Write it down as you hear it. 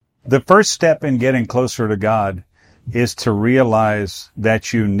The first step in getting closer to God is to realize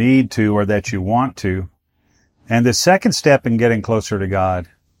that you need to or that you want to. And the second step in getting closer to God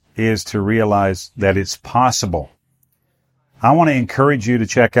is to realize that it's possible. I want to encourage you to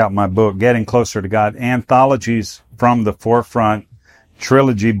check out my book, Getting Closer to God, Anthologies from the Forefront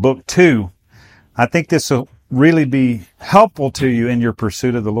Trilogy, Book 2. I think this will really be helpful to you in your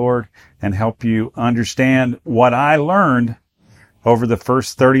pursuit of the Lord and help you understand what I learned over the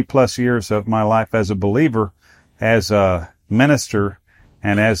first 30 plus years of my life as a believer, as a minister,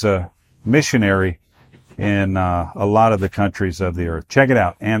 and as a missionary in a lot of the countries of the earth. Check it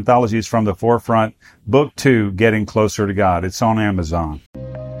out. Anthologies from the Forefront, Book 2, Getting Closer to God. It's on Amazon.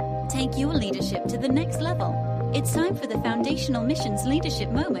 Take your leadership to the next level. It's time for the Foundational Missions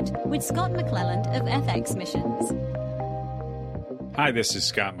Leadership Moment with Scott McClelland of FX Missions. Hi, this is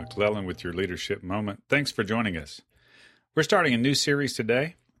Scott McClelland with your Leadership Moment. Thanks for joining us. We're starting a new series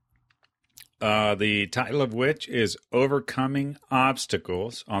today, the title of which is Overcoming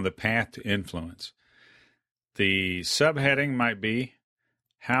Obstacles on the Path to Influence. The subheading might be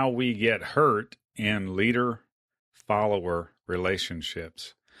How We Get Hurt in Leader-Follower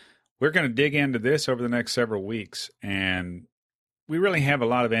Relationships. We're going to dig into this over the next several weeks, and we really have a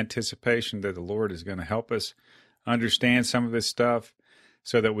lot of anticipation that the Lord is going to help us understand some of this stuff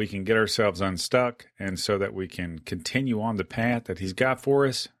so that we can get ourselves unstuck and so that we can continue on the path that He's got for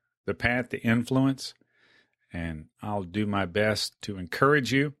us, the path to influence. And I'll do my best to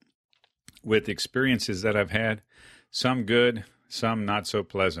encourage you with experiences that I've had, some good, some not so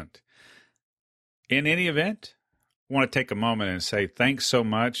pleasant. In any event, I want to take a moment and say thanks so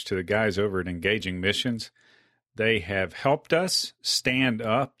much to the guys over at Engaging Missions. They have helped us stand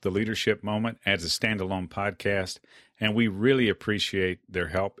up the Leadership Moment as a standalone podcast, and we really appreciate their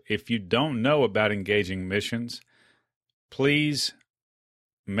help. If you don't know about Engaging Missions, please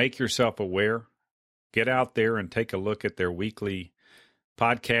make yourself aware. Get out there and take a look at their weekly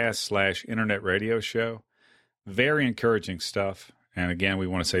podcast/internet radio show. Very encouraging stuff. And again, we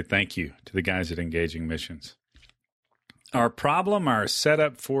want to say thank you to the guys at Engaging Missions. Our problem, our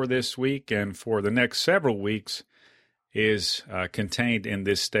setup for this week and for the next several weeks is contained in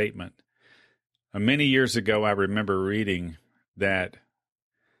this statement. Many years ago, I remember reading that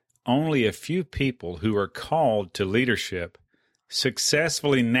only a few people who are called to leadership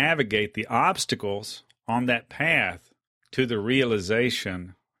successfully navigate the obstacles on that path to the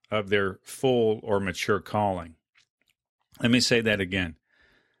realization of their full or mature calling. Let me say that again.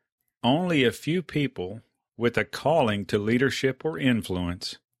 Only a few people with a calling to leadership or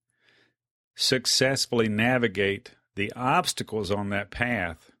influence successfully navigate the obstacles on that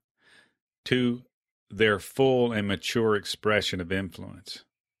path to their full and mature expression of influence.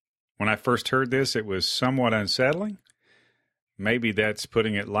 When I first heard this, it was somewhat unsettling. Maybe that's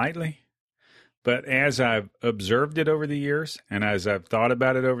putting it lightly. But as I've observed it over the years, and as I've thought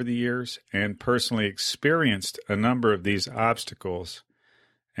about it over the years, and personally experienced a number of these obstacles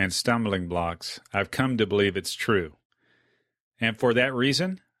and stumbling blocks, I've come to believe it's true. And for that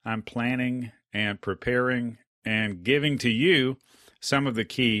reason, I'm planning and preparing and giving to you some of the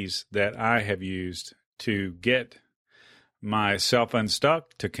keys that I have used to get myself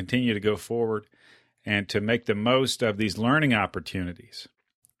unstuck, to continue to go forward, and to make the most of these learning opportunities.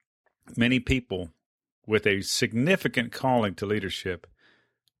 Many people with a significant calling to leadership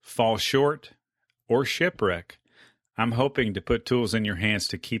fall short or shipwreck. I'm hoping to put tools in your hands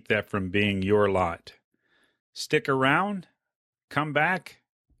to keep that from being your lot. Stick around, come back,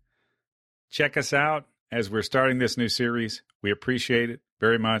 check us out as we're starting this new series. We appreciate it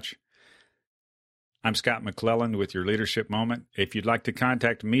very much. I'm Scott McClelland with your Leadership Moment. If you'd like to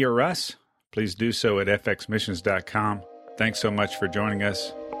contact me or us, please do so at fxmissions.com. Thanks so much for joining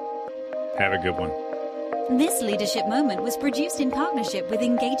us. Have a good one. This Leadership Moment was produced in partnership with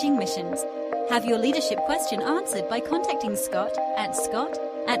Engaging Missions. Have your leadership question answered by contacting Scott at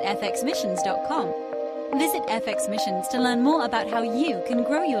fxmissions.com. Visit FX Missions to learn more about how you can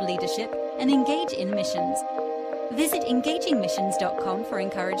grow your leadership and engage in missions. Visit engagingmissions.com for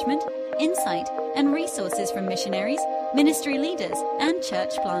encouragement, insight, and resources from missionaries, ministry leaders, and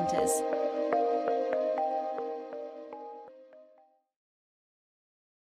church planters.